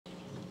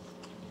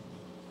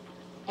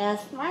As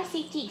smart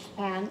cities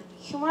expand,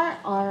 humans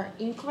are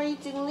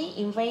increasingly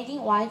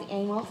invading wild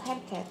animals'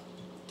 habitat.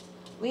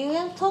 We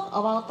will talk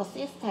about the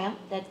system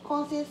that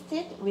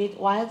consisted with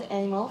wild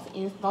animals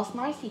in the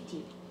smart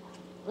city.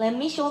 Let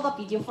me show the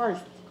video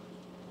first.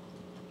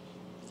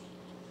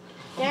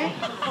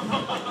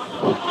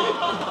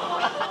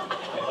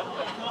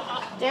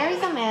 There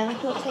is a man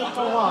who takes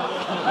a walk.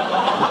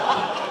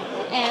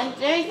 And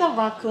there is a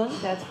raccoon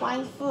that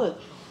finds food.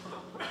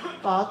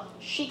 But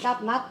she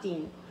got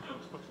nothing.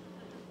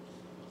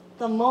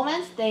 The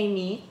moment they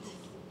meet,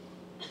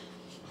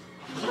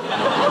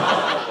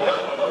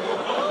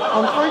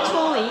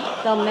 unfortunately,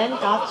 the man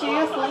got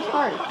seriously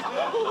hurt.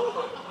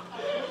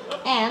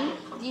 And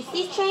this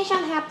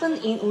situation happened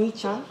in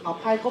Uicheon, a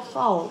park of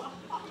Seoul.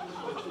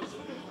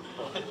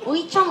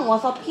 Uicheon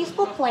was a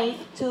peaceful place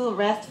to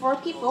rest for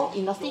people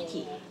in the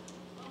city.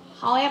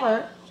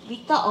 However,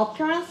 with the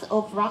appearance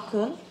of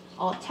raccoon,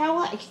 a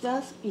terrible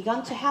accidents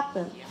began to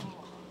happen.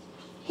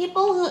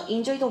 People who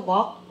enjoyed the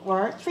walk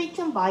were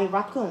threatened by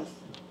raccoons.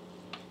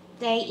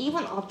 They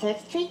even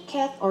attacked street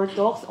cats or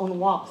dogs on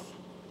walks.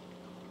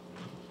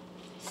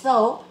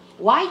 So,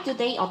 why do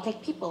they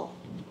attack people?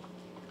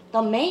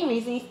 The main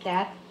reason is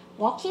that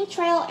walking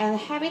trail and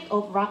habit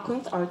of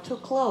raccoons are too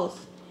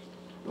close.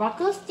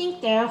 Raccoons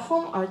think their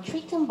home are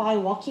threatened by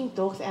walking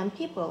dogs and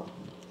people.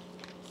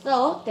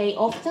 So, they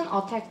often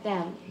attack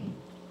them.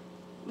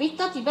 With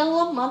the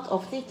development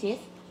of cities,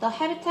 the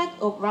habitat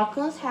of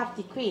raccoons have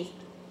decreased,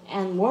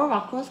 and more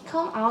raccoons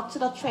come out to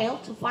the trail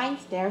to find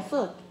their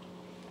food.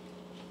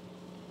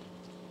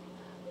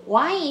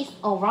 Why is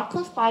a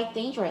raccoon's bite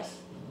dangerous?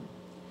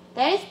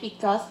 That is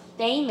because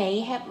they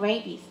may have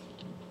rabies.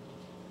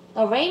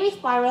 The rabies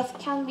virus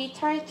can be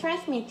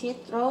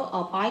transmitted through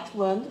a bite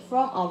wound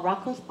from a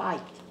raccoon's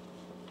bite.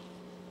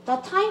 The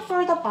time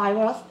for the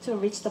virus to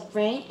reach the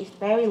brain is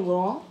very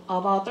long,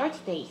 about 30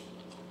 days.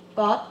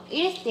 But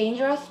it is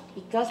dangerous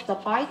because the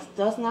bite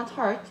does not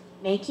hurt,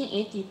 making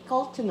it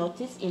difficult to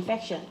notice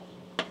infection.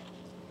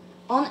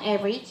 On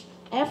average,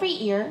 every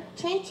year,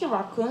 20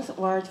 raccoons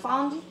were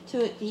found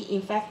to be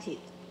infected.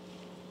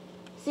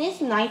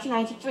 Since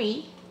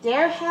 1993,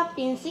 there have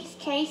been 6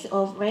 cases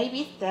of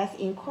rabies deaths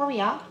in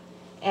Korea,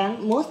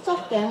 and most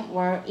of them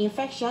were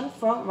infections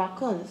from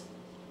raccoons.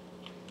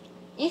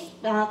 It's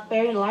not a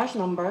very large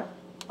number,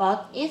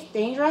 but it's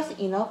dangerous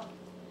enough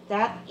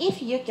that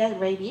if you get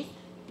rabies,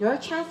 your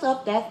chance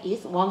of death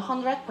is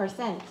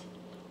 100%.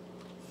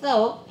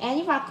 So,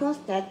 any raccoons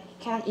that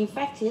can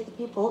infect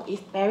people is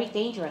very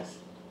dangerous.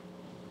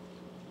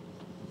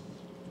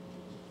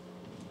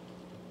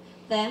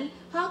 Then,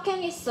 how can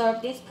we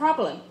solve this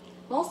problem?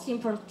 Most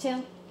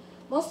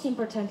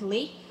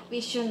importantly, we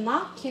should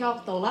not kill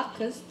off the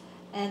raccoons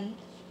and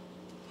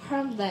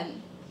harm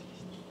them.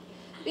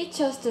 We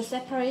chose to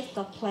separate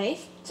the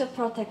place to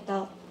protect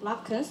the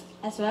raccoons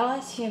as well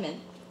as humans.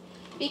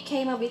 We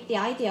came up with the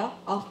idea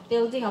of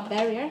building a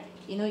barrier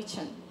in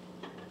Uicheon.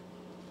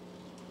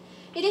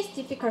 It is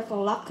difficult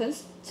for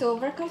raccoons to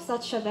overcome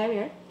such a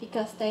barrier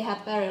because they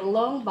have very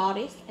long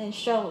bodies and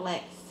short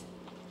legs.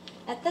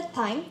 At that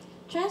time,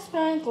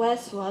 transparent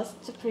glass was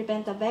to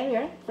prevent the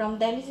barrier from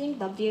damaging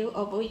the view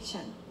of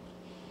Uicheon.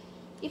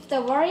 If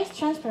the wall is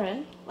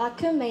transparent,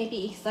 raccoon may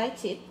be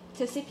excited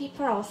to see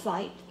people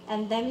outside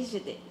and damage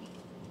it.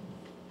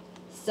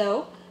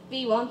 So,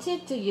 we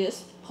wanted to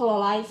use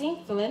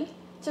polarizing film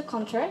to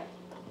control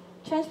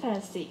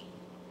transparency.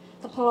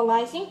 The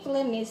polarizing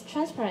film is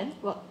transparent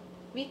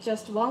with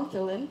just one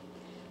film,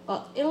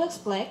 but it looks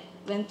black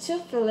when 2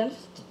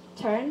 films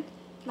turn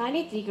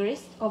 90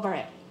 degrees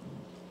overlap.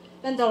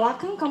 When the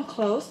raccoon comes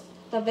close,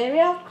 the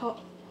barrier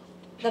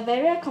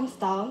comes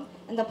down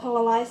and the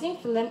polarizing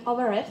film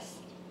overlaps,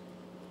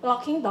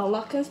 blocking the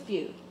raccoon's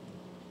view.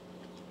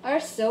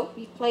 Also,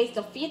 we place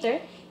the feeder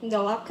in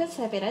the raccoon's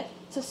habitat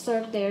to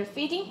solve their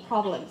feeding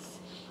problems.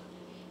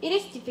 It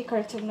is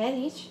difficult to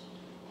manage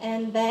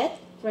and bad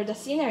for the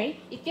scenery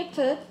if you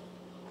put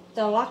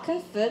the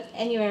raccoon food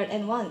anywhere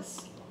at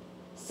once.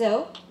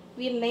 So,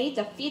 we made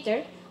the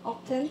feeder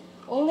open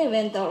only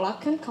when the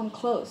raccoon comes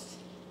close.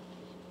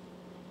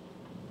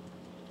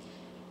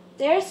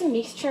 There is a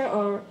mixture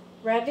of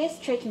rabies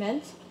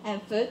treatment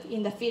and food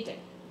in the feeder.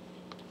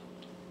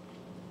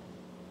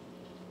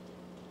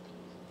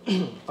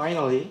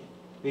 Finally,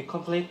 we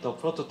complete the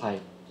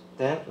prototype.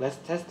 Then let's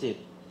test it.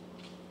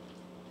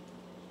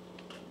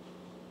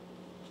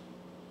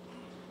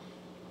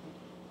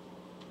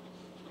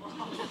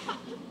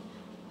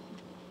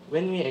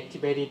 When we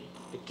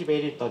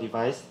activated the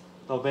device,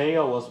 the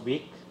barrier was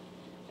weak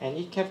and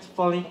it kept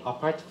falling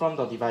apart from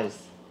the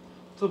device.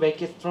 To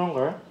make it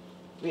stronger,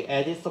 we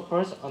added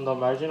supports on the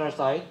marginal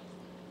side,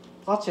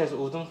 such as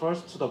wooden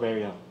floors to the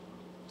barrier.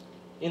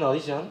 In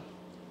addition,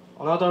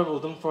 another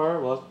wooden floor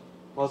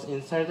was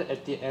inserted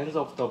at the ends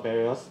of the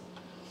barriers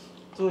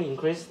to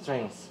increase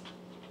strength.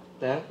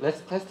 Then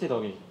let's test it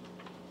again.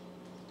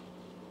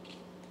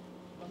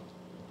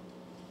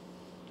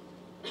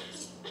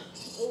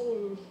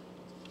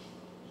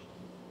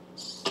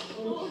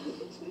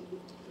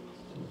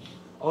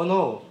 Oh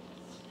no,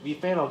 we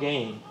failed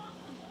again.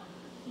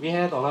 we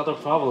had another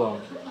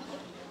problem.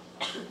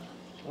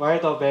 While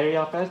the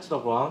barrier fell to the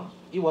ground,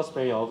 it was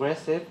very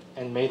aggressive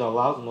and made a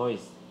loud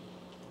noise.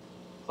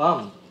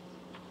 Bam!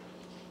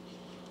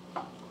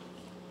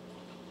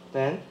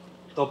 Then,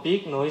 the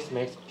big noise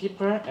makes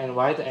people and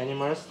wild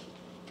animals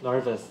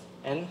nervous,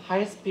 and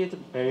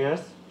high-speed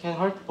barriers can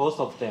hurt both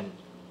of them.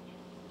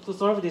 To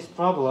solve this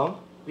problem,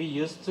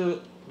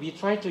 we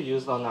try to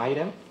use an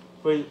item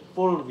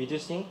for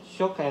reducing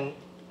shock and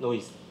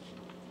noise.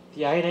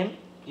 The item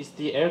is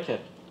the air cap.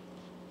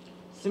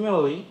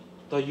 Similarly,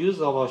 the use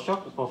of a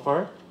shock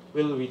buffer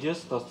will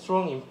reduce the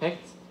strong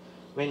impact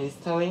when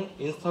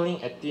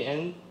installing at the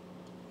end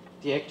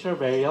the actual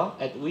barrier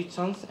at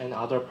Wichons and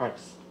other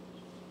parks.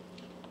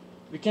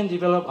 We can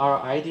develop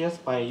our ideas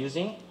by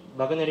using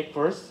magnetic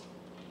force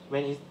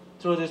when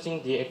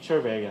introducing the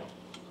actual barrier.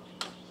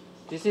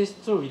 This is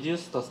to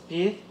reduce the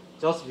speed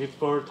just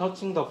before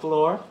touching the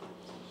floor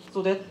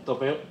so that the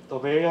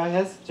barrier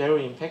has zero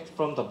impact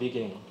from the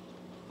beginning.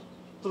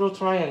 Through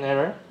try and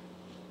error,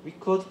 we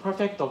could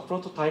perfect the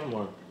prototype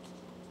more.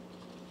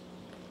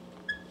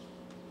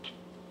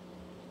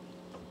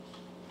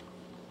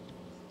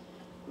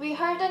 We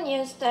heard the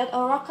news that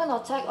a raccoon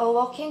attacked a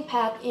walking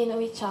path in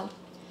Wichon,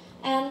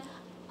 and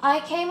I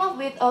came up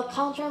with a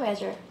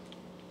countermeasure.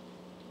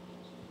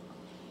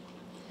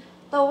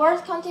 The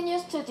world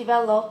continues to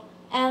develop,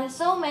 and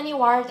so many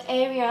wild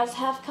areas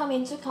have come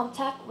into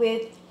contact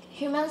with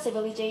human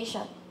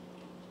civilization.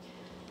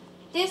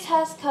 This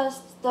has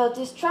caused the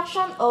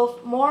destruction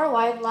of more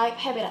wildlife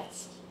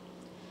habitats.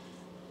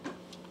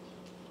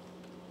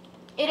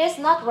 It is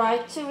not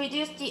right to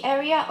reduce the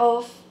area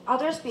of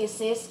other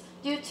species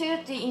due to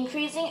the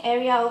increasing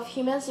area of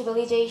human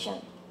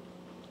civilization.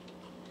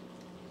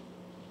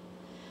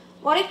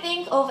 What I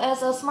think of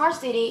as a smart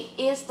city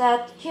is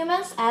that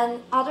humans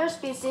and other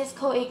species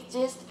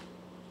coexist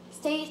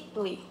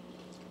stably.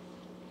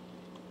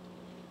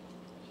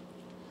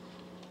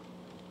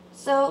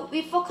 So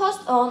we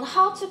focused on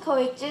how to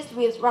coexist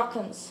with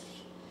raccoons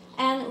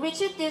and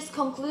reached this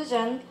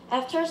conclusion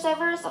after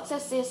several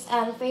successes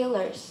and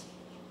failures.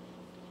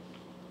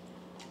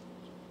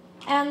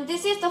 And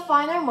this is the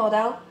final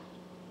model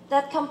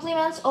that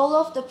complements all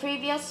of the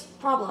previous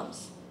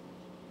problems.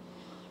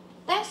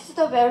 Thanks to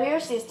the barrier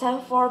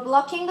system for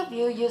blocking the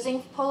view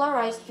using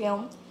polarized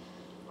film,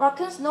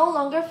 raccoons no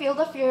longer feel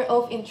the fear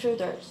of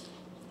intruders.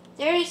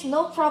 There is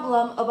no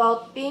problem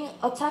about being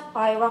attacked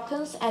by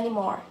raccoons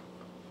anymore.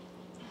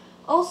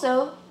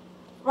 Also,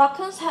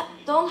 raccoons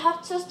don't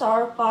have to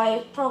starve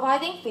by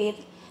providing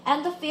feed,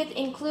 and the feed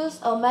includes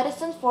a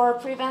medicine for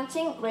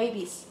preventing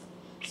rabies.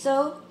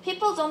 So,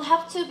 people don't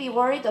have to be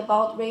worried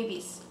about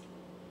rabies.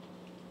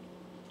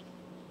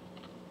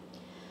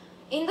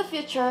 In the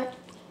future,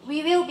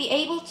 we will be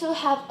able to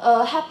have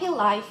a happy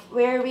life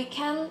where we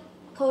can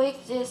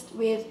coexist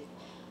with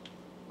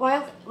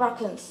wild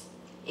raccoons,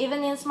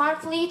 even in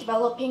smartly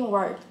developing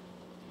world.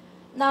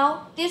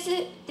 Now,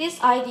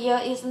 this idea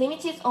is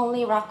limited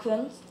only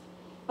raccoons,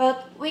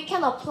 but we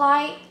can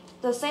apply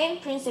the same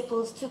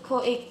principles to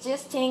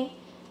coexisting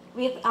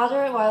with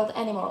other wild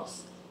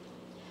animals.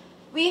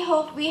 We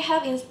hope we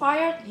have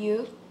inspired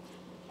you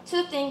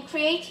to think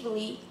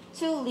creatively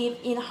to live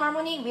in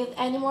harmony with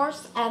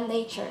animals and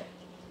nature.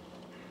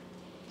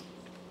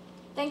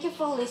 Thank you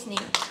for listening.